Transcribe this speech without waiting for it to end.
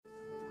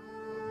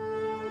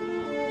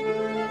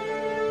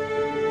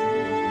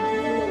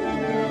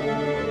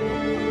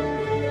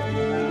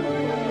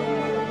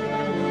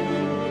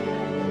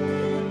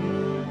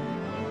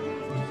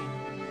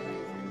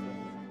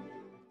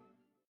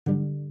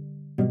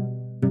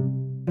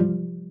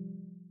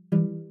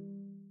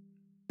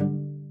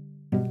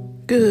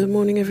Good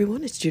morning,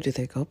 everyone. It's Judith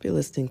Acope. You're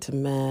listening to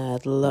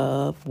Mad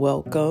Love.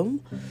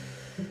 Welcome.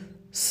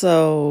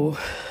 So,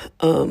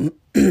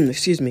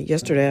 excuse me.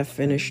 Yesterday, I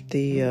finished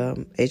the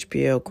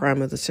HBO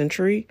Crime of the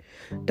Century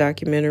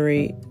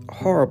documentary.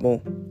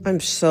 Horrible. I'm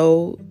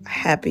so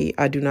happy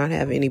I do not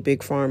have any big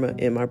pharma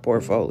in my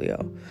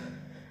portfolio.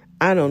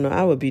 I don't know.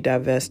 I would be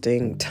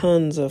divesting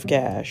tons of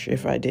cash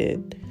if I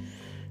did.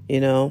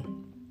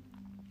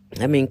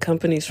 I mean,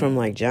 companies from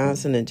like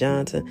Johnson &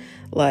 Johnson,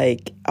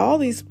 like all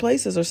these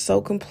places are so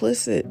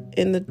complicit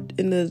in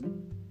the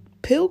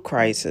pill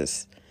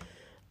crisis.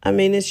 I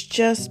mean, it's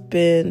just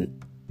been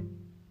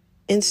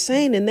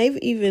insane. And they've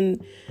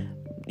even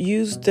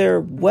used their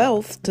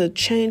wealth to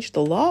change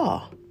the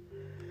law,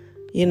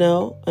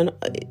 and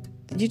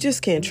you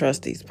just can't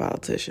trust these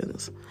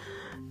politicians.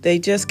 They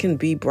just can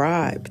be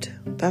bribed.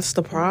 That's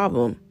the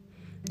problem.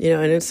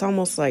 And it's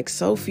almost like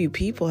so few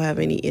people have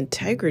any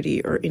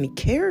integrity or any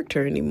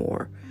character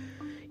anymore.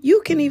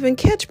 You can even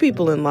catch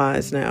people in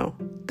lies now.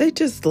 They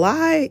just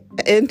lie,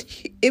 and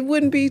it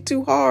wouldn't be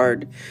too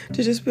hard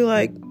to just be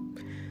like,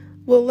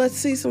 well, let's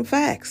see some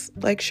facts.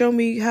 Like, show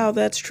me how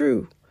that's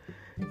true,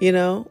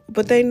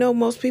 But they know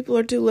most people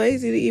are too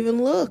lazy to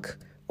even look,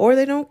 or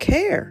they don't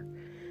care.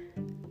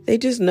 They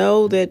just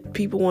know that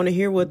people want to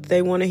hear what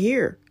they want to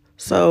hear.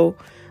 So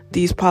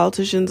these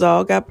politicians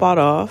all got bought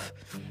off.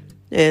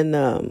 And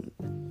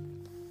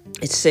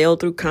it sailed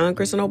through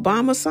Congress and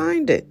Obama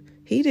signed it.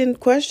 He didn't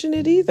question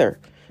it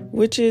either,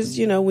 which is,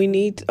 we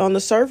need, on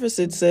the surface,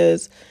 it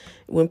says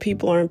when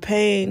people are in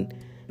pain,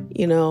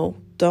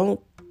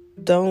 don't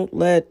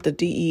let the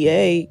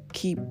DEA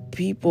keep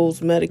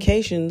people's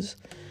medications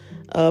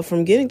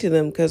from getting to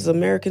them because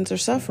Americans are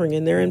suffering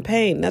and they're in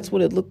pain. That's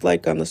what it looked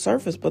like on the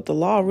surface. But the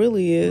law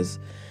really is,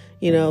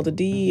 the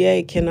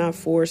DEA cannot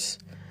force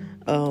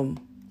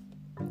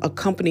a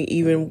company,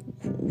 even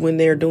when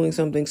they're doing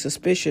something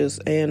suspicious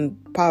and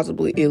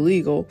possibly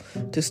illegal,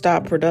 to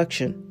stop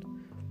production.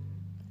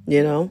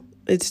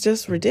 It's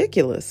just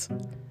ridiculous.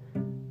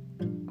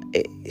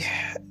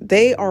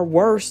 They are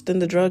worse than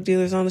the drug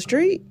dealers on the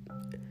street.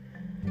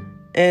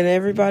 And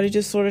everybody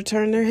just sort of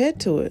turned their head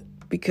to it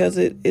because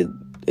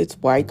it's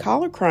white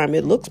collar crime.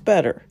 It looks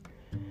better,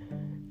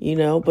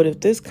 but if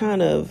this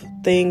kind of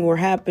thing were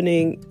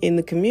happening in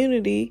the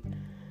community,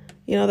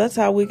 that's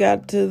how we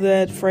got to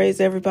that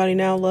phrase, everybody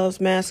now loves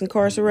mass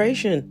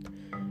incarceration.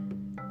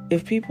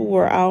 If people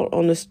were out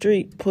on the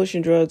street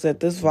pushing drugs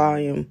at this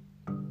volume,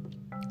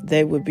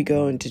 they would be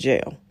going to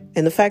jail.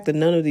 And the fact that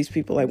none of these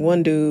people, like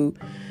one dude,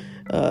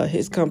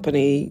 his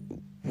company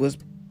was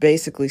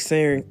basically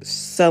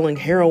selling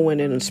heroin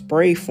in a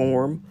spray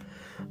form.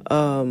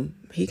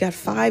 He got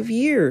 5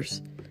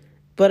 years.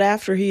 But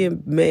after he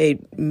had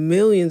made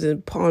millions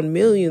upon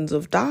millions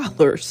of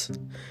dollars,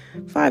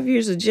 5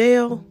 years of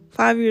jail,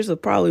 5 years of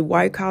probably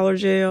white collar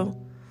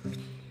jail.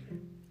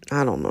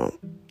 I don't know.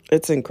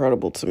 It's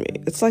incredible to me.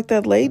 It's like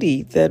that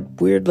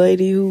weird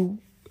lady who,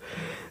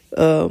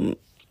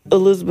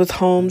 Elizabeth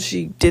Holmes,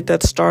 she did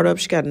that startup.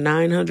 She got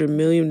 $900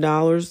 million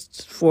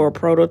for a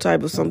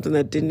prototype of something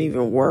that didn't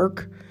even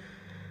work.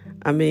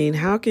 I mean,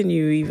 how can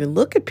you even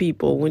look at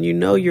people when you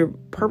know you're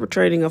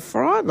perpetrating a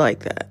fraud like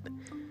that?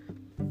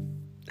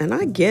 And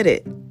I get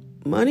it.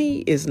 Money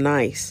is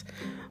nice.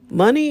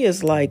 Money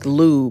is like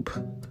lube.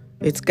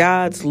 It's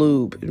God's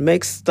lube. It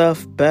makes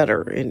stuff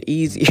better and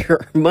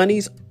easier.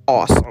 Money's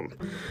awesome.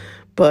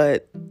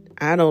 But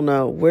I don't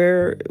know.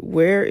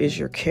 Where is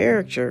your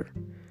character?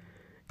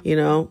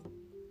 And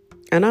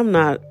I'm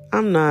not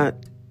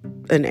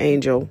an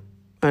angel,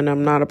 and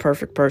I'm not a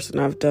perfect person.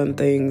 I've done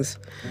things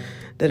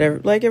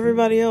that like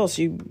everybody else.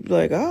 You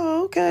like,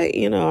 oh, okay.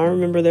 I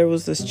remember there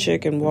was this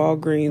chick in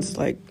Walgreens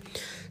like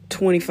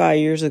 25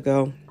 years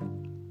ago,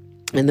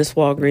 and this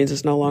Walgreens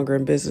is no longer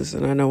in business,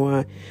 and I know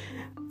why.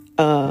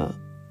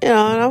 And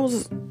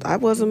I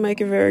wasn't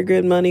making very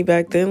good money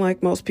back then,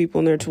 like most people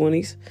in their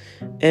 20s.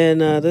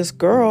 And this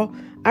girl,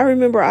 I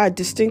remember I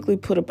distinctly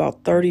put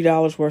about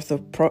 $30 worth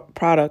of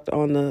product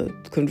on the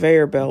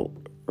conveyor belt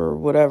or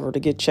whatever to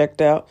get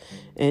checked out.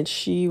 And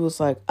she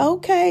was like,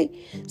 okay,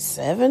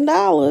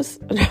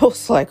 $7. And I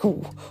was like,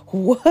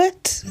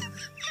 what?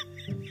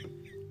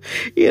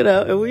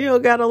 And we all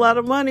got a lot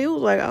of money. It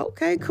was like,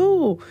 okay,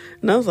 cool.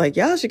 And I was like,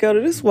 y'all should go to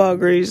this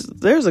Walgreens.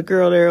 There's a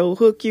girl there who'll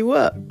hook you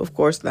up. Of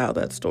course, now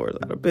that store is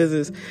out of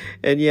business.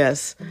 And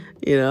yes,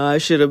 I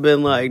should have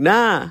been like,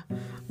 nah.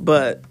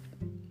 But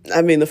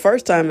I mean, the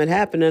first time it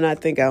happened, and I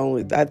think I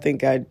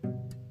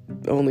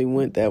only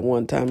went that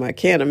one time. I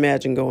can't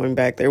imagine going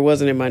back there. It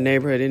wasn't in my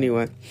neighborhood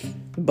anyway.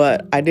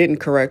 But I didn't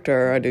correct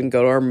her. I didn't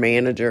go to her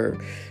manager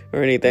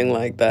or anything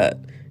like that,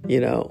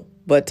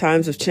 But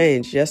times have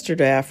changed.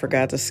 Yesterday, I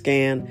forgot to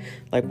scan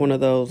like one of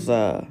those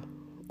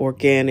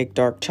organic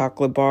dark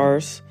chocolate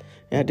bars.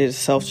 I did a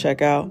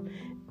self-checkout,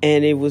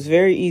 and it was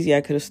very easy.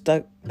 I could have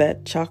stuck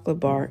that chocolate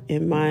bar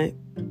in my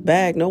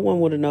bag. No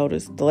one would have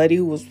noticed. The lady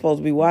who was supposed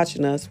to be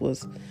watching us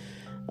was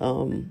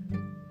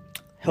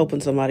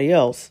helping somebody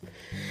else.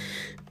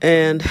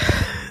 And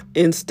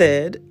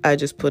Instead, I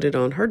just put it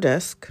on her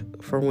desk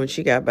for when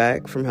she got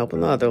back from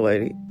helping the other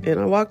lady, and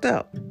I walked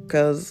out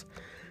because,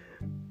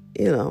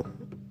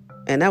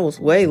 and that was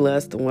way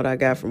less than what I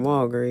got from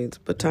Walgreens.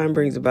 But time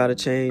brings about a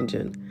change,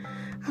 and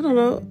I don't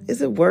know,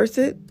 is it worth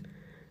it?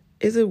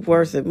 Is it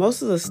worth it?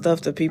 Most of the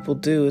stuff that people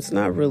do, it's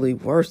not really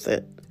worth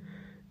it.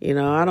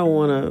 I don't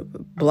want to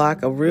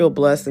block a real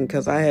blessing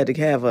because I had to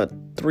have a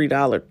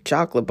 $3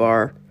 chocolate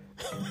bar.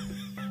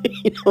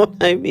 You know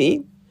what I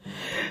mean?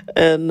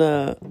 And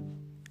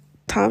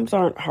times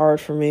aren't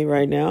hard for me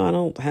right now. I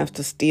don't have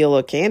to steal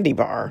a candy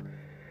bar.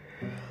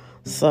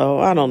 So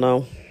I don't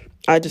know.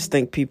 I just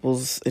think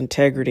people's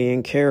integrity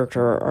and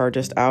character are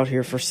just out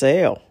here for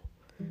sale.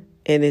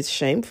 And it's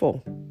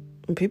shameful.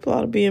 And people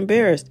ought to be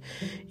embarrassed.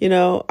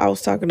 I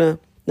was talking to...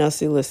 Now,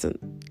 see,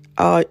 listen.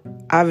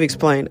 I've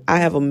explained. I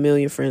have a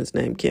million friends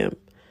named Kim.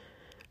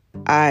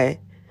 I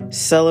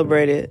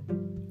celebrated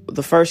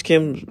the first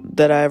Kim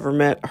that I ever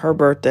met, her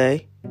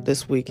birthday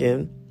this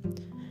weekend.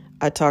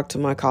 I talked to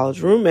my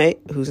college roommate,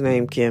 who's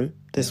named Kim,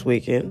 this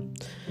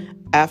weekend.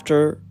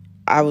 After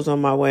I was on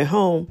my way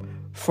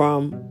home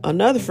from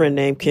another friend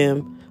named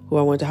Kim, who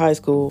I went to high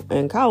school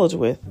and college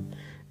with.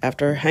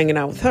 After hanging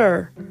out with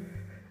her,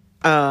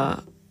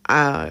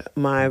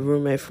 my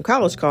roommate from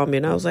college called me,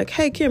 and I was like,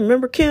 "Hey, Kim,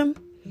 remember Kim?"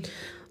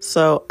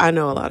 So I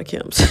know a lot of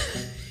Kims.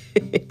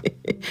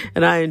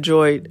 And I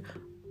enjoyed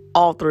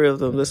all three of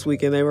them this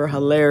weekend. They were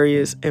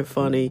hilarious and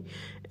funny.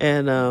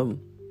 And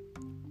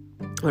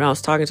when I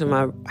was talking to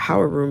my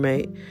Howard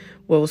roommate,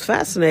 what was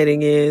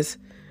fascinating is,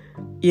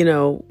 we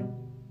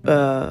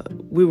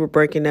were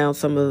breaking down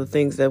some of the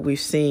things that we've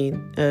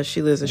seen.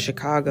 She lives in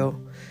Chicago.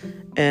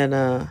 And,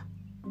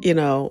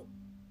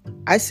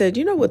 I said,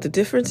 you know what the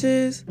difference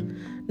is?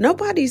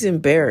 Nobody's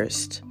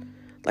embarrassed.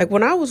 Like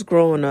when I was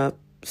growing up,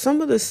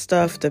 some of the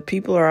stuff that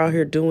people are out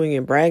here doing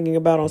and bragging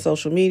about on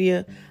social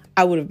media,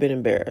 I would have been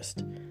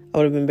embarrassed. I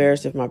would have been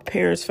embarrassed if my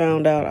parents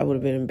found out. I would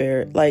have been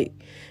embarrassed. Like,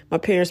 my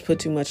parents put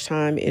too much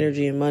time,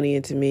 energy, and money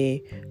into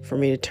me for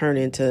me to turn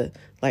into,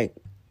 like,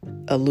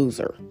 a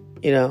loser.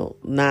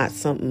 Not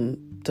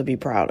something to be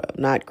proud of.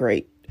 Not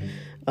great.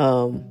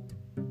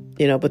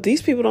 But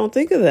these people don't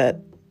think of that.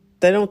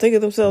 They don't think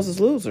of themselves as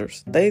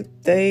losers.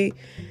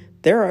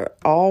 They're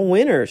all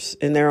winners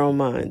in their own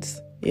minds.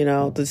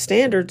 The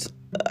standards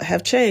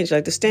have changed.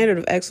 Like the standard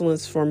of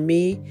excellence for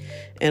me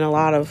and a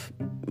lot of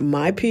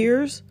my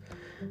peers,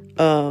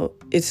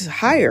 it's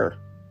higher,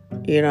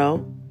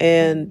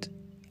 and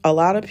a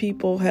lot of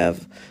people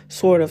have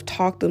sort of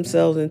talked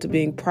themselves into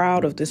being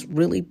proud of this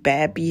really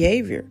bad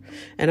behavior.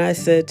 And I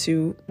said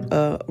to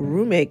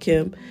roommate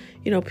Kim,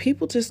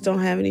 people just don't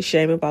have any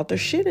shame about their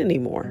shit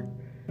anymore.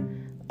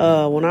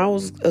 When I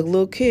was a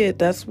little kid,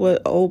 that's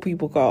what old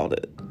people called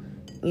it.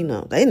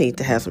 They need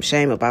to have some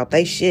shame about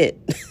their shit.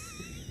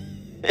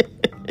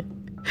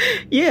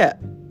 Yeah,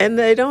 and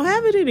they don't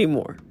have it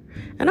anymore.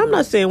 And I'm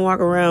not saying walk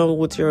around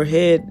with your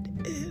head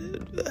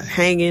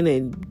hanging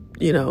and,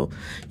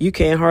 you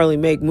can't hardly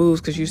make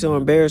moves because you're so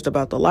embarrassed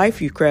about the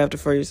life you've crafted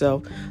for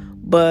yourself.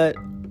 But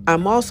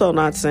I'm also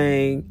not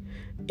saying,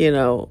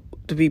 to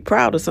be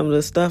proud of some of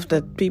the stuff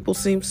that people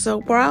seem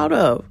so proud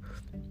of.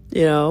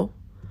 No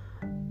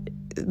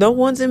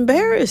one's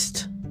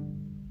embarrassed.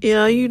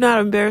 You're not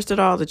embarrassed at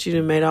all that you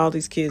done made all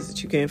these kids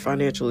that you can't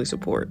financially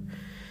support.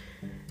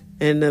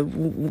 And the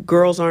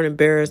girls aren't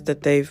embarrassed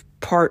that they've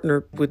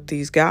partnered with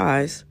these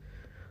guys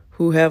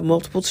who have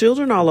multiple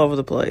children all over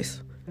the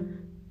place.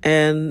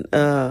 And,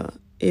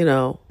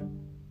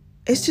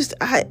 it's just,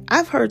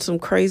 I've heard some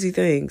crazy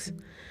things.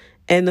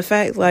 And the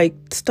fact, like,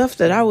 stuff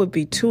that I would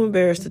be too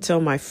embarrassed to tell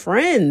my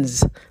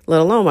friends,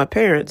 let alone my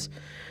parents,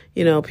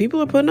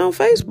 people are putting on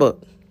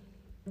Facebook.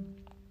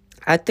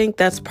 I think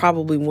that's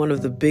probably one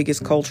of the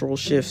biggest cultural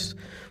shifts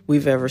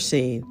we've ever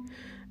seen.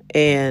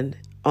 And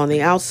on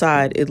the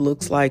outside, it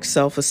looks like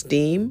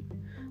self-esteem.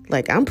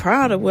 Like, I'm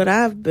proud of what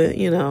I've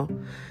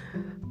been,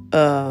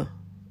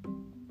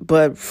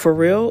 but for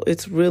real,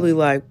 it's really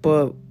like,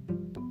 but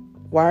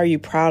why are you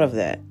proud of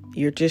that?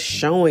 You're just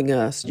showing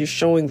you're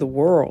showing the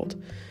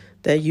world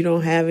that you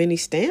don't have any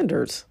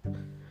standards.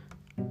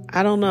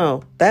 I don't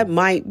know. That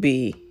might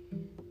be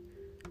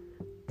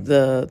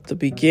the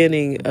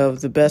beginning of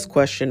the best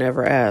question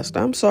ever asked.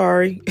 I'm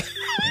sorry.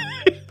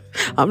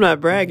 I'm not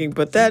bragging,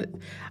 but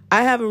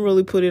I haven't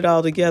really put it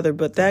all together,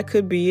 but that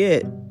could be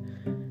it.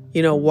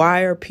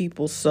 Why are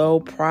people so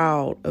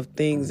proud of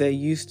things that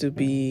used to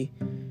be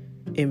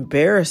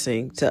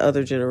embarrassing to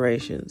other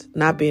generations?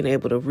 Not being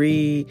able to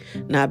read,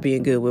 not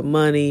being good with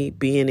money,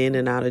 being in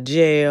and out of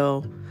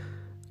jail,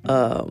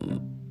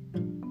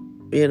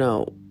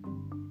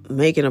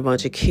 making a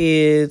bunch of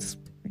kids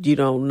you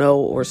don't know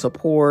or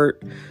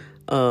support,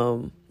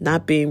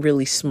 not being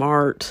really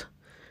smart,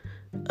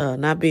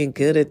 not being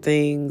good at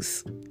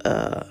things,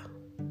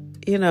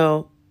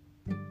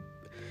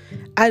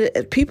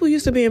 people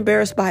used to be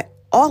embarrassed by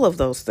all of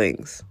those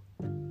things.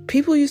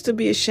 People used to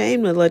be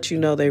ashamed to let you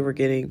know they were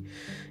getting,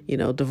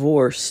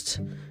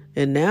 divorced.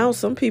 And now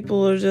some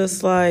people are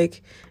just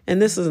like,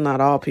 and this is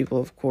not all people,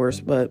 of course,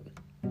 but,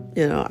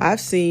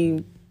 I've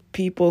seen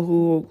people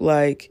who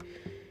like,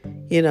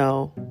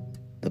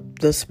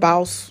 the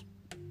spouse,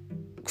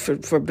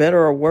 for better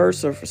or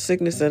worse, or for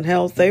sickness and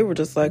health, they were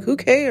just like, who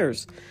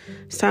cares?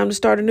 It's time to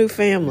start a new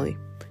family.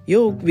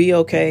 You'll be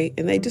okay.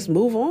 And they just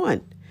move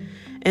on.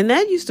 And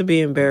that used to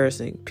be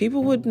embarrassing.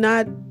 People would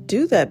not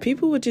do that.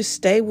 People would just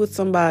stay with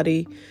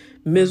somebody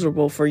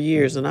miserable for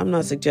years. And I'm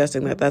not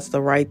suggesting that that's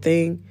the right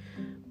thing,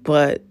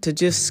 but to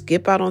just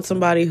skip out on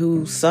somebody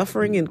who's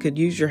suffering and could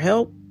use your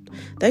help,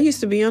 that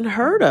used to be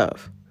unheard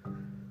of.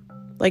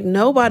 Like,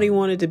 nobody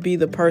wanted to be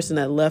the person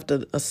that left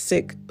a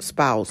sick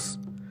spouse.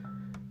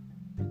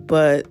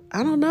 But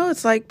I don't know.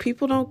 It's like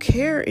people don't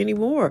care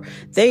anymore.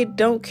 They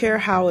don't care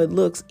how it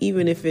looks,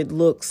 even if it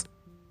looks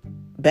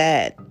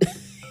bad.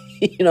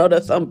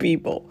 To some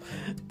people,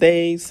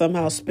 they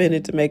somehow spin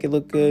it to make it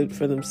look good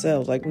for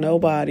themselves. Like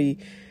nobody,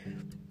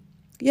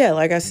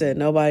 like I said,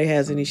 nobody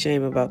has any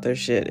shame about their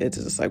shit. It's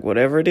just like,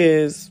 whatever it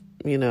is,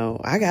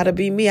 I gotta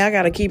be me. I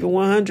gotta keep it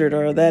 100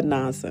 or that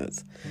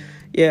nonsense.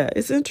 Yeah,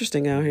 it's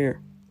interesting out here.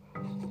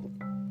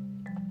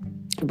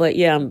 But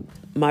yeah,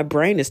 my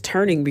brain is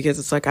turning because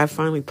it's like I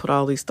finally put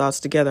all these thoughts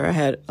together. I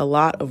had a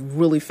lot of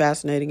really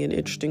fascinating and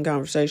interesting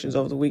conversations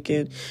over the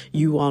weekend.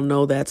 You all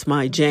know that's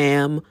my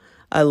jam.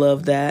 I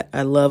love that.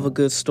 I love a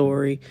good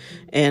story.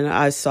 And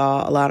I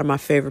saw a lot of my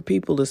favorite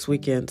people this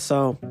weekend.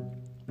 So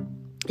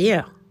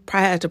yeah,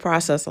 I had to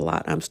process a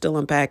lot. I'm still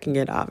unpacking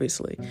it,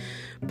 obviously.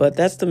 But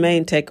that's the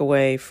main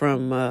takeaway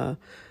from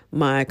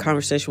my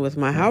conversation with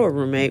my Howard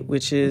roommate,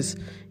 which is,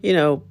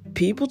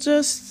 people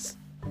just,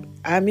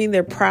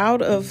 they're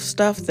proud of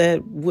stuff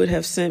that would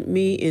have sent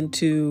me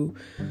into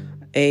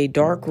a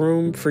dark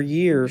room for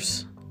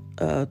years.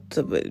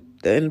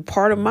 And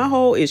part of my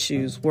whole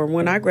issues were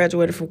when I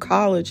graduated from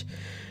college,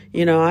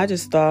 I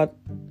just thought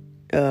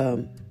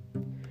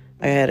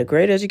I had a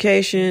great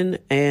education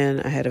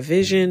and I had a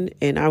vision,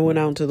 and I went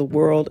out into the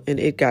world and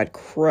it got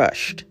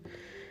crushed.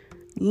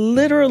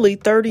 Literally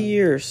 30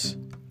 years.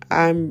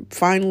 I'm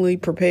finally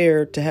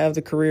prepared to have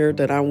the career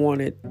that I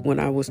wanted when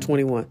I was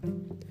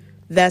 21.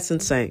 That's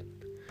insane.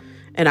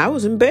 And I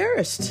was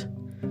embarrassed.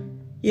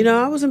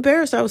 I was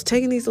embarrassed. I was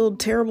taking these little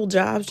terrible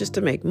jobs just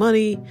to make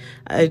money.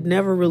 I had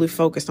never really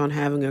focused on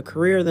having a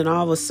career. Then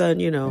all of a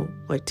sudden,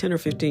 like 10 or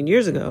 15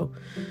 years ago,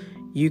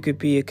 you could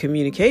be a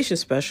communication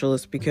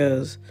specialist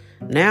because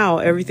now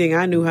everything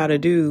I knew how to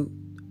do,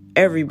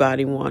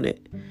 everybody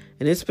wanted.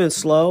 And it's been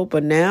slow,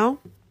 but now,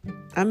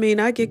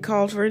 I get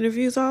called for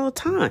interviews all the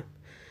time.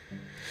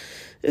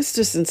 It's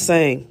just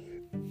insane.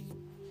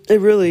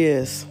 It really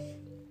is.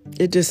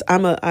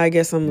 I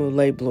guess I'm a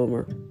late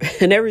bloomer.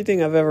 And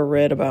everything I've ever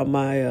read about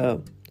my,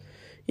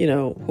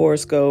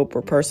 horoscope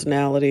or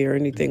personality or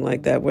anything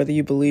like that, whether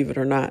you believe it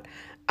or not,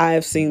 I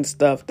have seen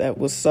stuff that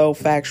was so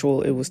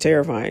factual, it was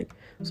terrifying.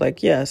 It's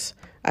like, yes,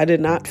 I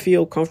did not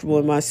feel comfortable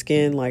in my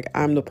skin like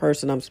I'm the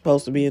person I'm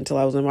supposed to be until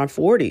I was in my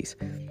 40s.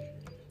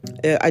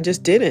 I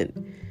just didn't.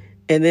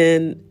 And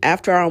then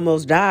after I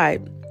almost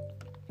died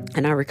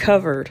and I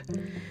recovered,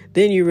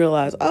 then you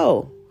realize,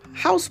 oh,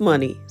 house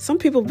money. Some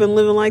people have been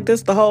living like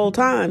this the whole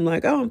time.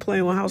 Like, oh, I'm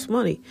playing with house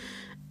money.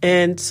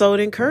 And so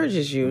it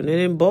encourages you and it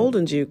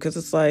emboldens you because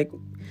it's like,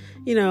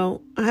 I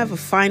have a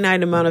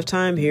finite amount of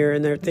time here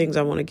and there are things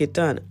I want to get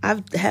done.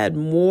 I've had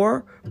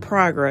more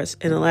progress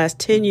in the last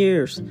 10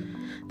 years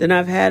than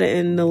I've had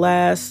in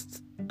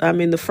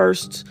the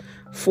first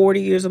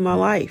 40 years of my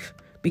life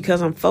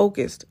because I'm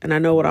focused and I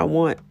know what I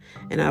want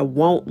and I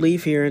won't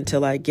leave here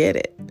until I get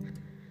it.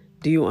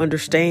 Do you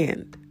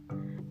understand?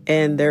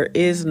 And there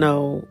is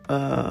no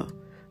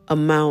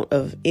amount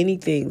of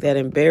anything that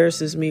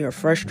embarrasses me or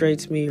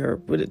frustrates me or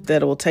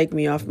that will take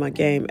me off my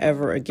game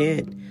ever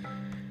again.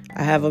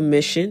 I have a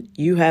mission.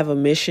 You have a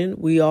mission.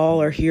 We all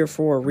are here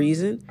for a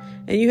reason,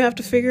 and you have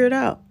to figure it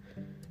out.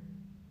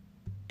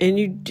 And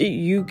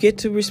you get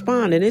to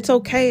respond. And it's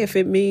okay if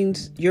it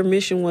means your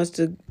mission was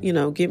to,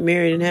 get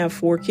married and have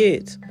 4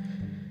 kids.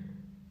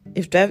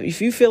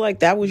 If you feel like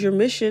that was your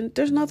mission,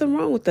 there's nothing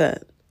wrong with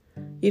that.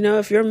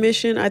 If your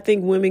mission, I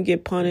think women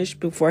get punished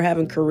before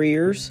having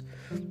careers.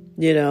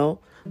 I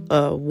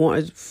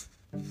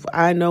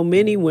know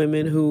many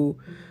women who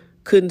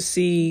couldn't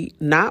see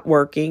not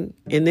working.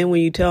 And then when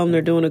you tell them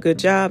they're doing a good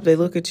job, they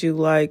look at you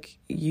like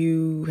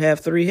you have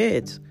 3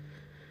 heads.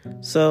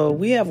 So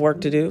we have work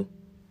to do.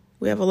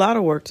 We have a lot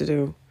of work to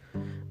do.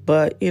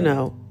 But,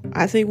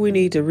 I think we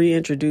need to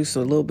reintroduce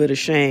a little bit of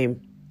shame.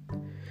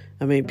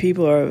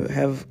 People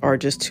are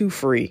just too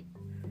free.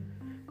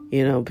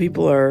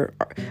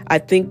 I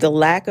think the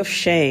lack of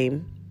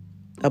shame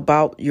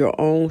about your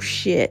own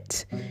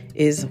shit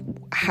is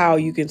how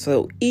you can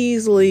so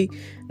easily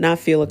not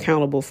feel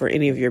accountable for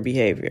any of your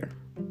behavior.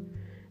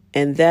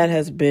 And that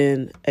has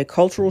been a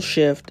cultural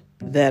shift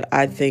that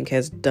I think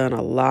has done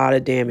a lot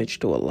of damage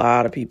to a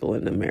lot of people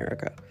in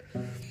America.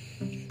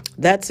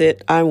 That's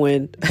it. I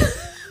win.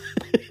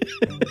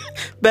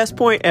 Best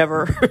point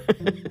ever.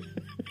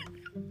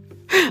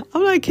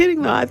 I'm not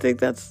kidding though. I think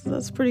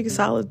that's pretty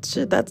solid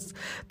shit.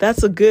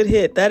 That's a good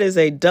hit. That is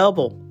a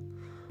double.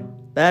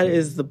 That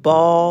is the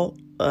ball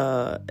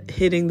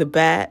hitting the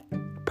bat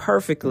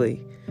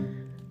perfectly.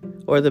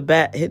 or the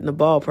bat hitting the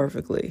ball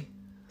perfectly.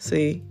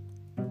 See,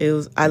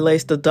 I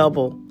laced a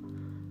double.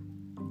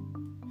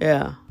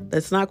 Yeah,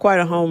 that's not quite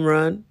a home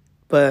run,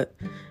 but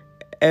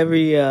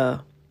every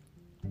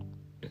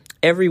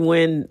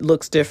win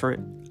looks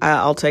different.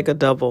 I'll take a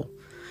double.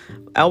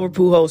 Albert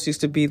Pujols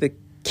used to be the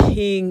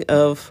king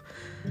of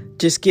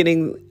just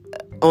getting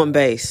on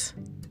base.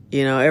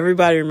 You know,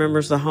 everybody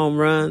remembers the home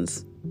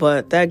runs,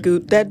 but that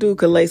dude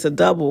could lace a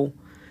double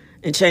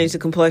and change the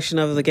complexion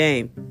of the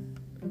game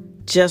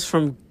just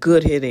from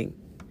good hitting.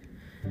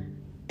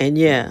 And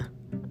yeah,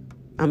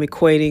 I'm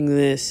equating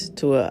this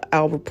to a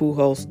Albert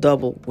Pujols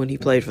double when he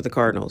played for the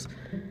Cardinals.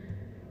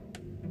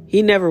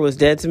 He never was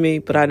dead to me,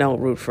 but I don't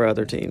root for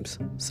other teams.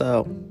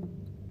 So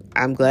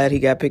I'm glad he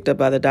got picked up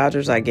by the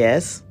Dodgers, I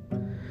guess.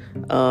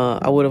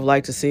 I would have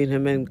liked to seen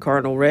him in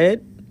Cardinal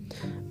red.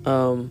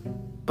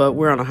 But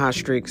we're on a hot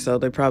streak, so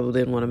they probably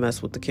didn't want to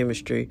mess with the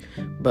chemistry.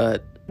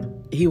 But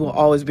he will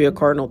always be a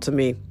Cardinal to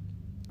me.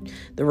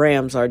 The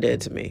Rams are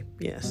dead to me.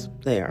 Yes,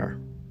 they are.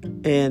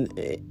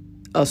 And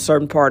a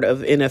certain part of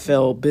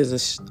NFL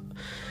business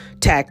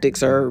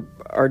tactics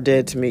are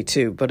dead to me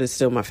too, but it's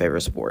still my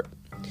favorite sport.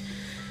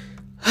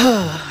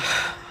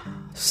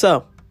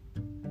 So,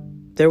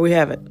 there we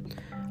have it.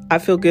 I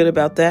feel good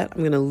about that. I'm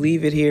going to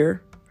leave it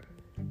here.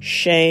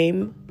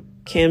 Shame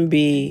can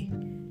be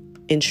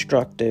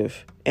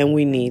instructive, and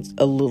we need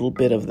a little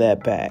bit of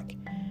that back,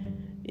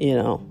 you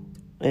know,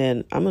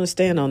 and I'm going to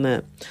stand on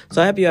that.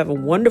 So I hope you have a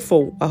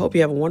wonderful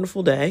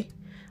day.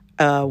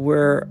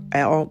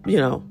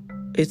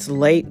 It's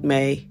late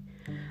May.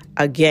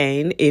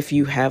 Again, if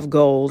you have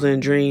goals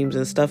and dreams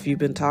and stuff you've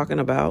been talking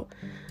about,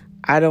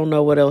 I don't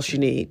know what else you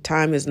need.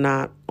 Time is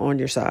not on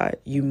your side.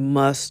 You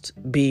must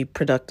be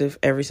productive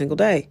every single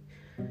day.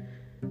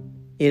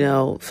 You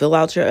know, fill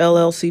out your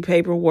LLC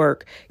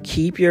paperwork.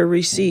 Keep your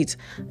receipts.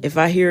 If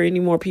I hear any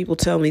more people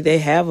tell me they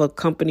have a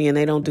company and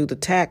they don't do the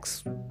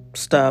tax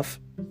stuff,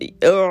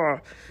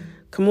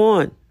 come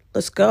on,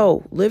 let's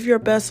go. Live your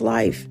best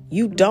life.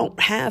 You don't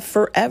have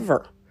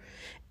forever.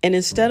 And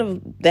instead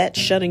of that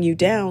shutting you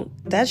down,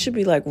 that should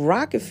be like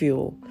rocket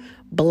fuel.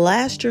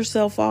 Blast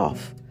yourself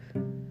off.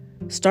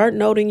 Start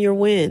noting your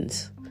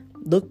wins.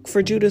 Look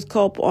for Judith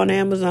Culp on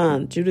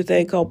Amazon. Judith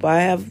A. Culp.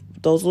 I have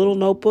those little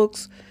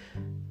notebooks.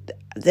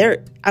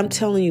 I'm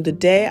telling you, the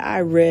day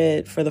I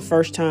read for the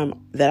first time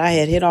that I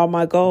had hit all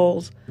my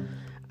goals,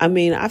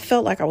 I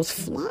felt like I was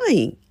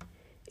flying.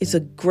 It's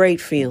a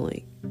great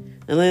feeling.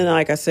 And then,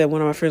 like I said,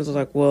 one of my friends was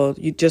like, well,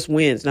 you just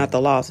wins, not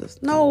the losses.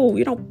 No,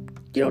 you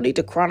don't need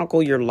to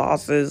chronicle your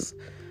losses.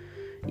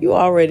 You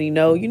already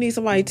know. You need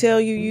somebody to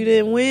tell you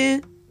didn't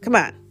win? Come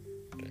on.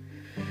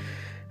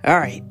 All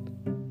right.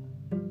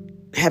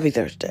 Happy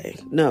Thursday.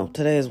 No,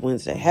 today is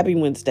Wednesday. Happy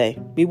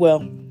Wednesday. Be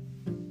well.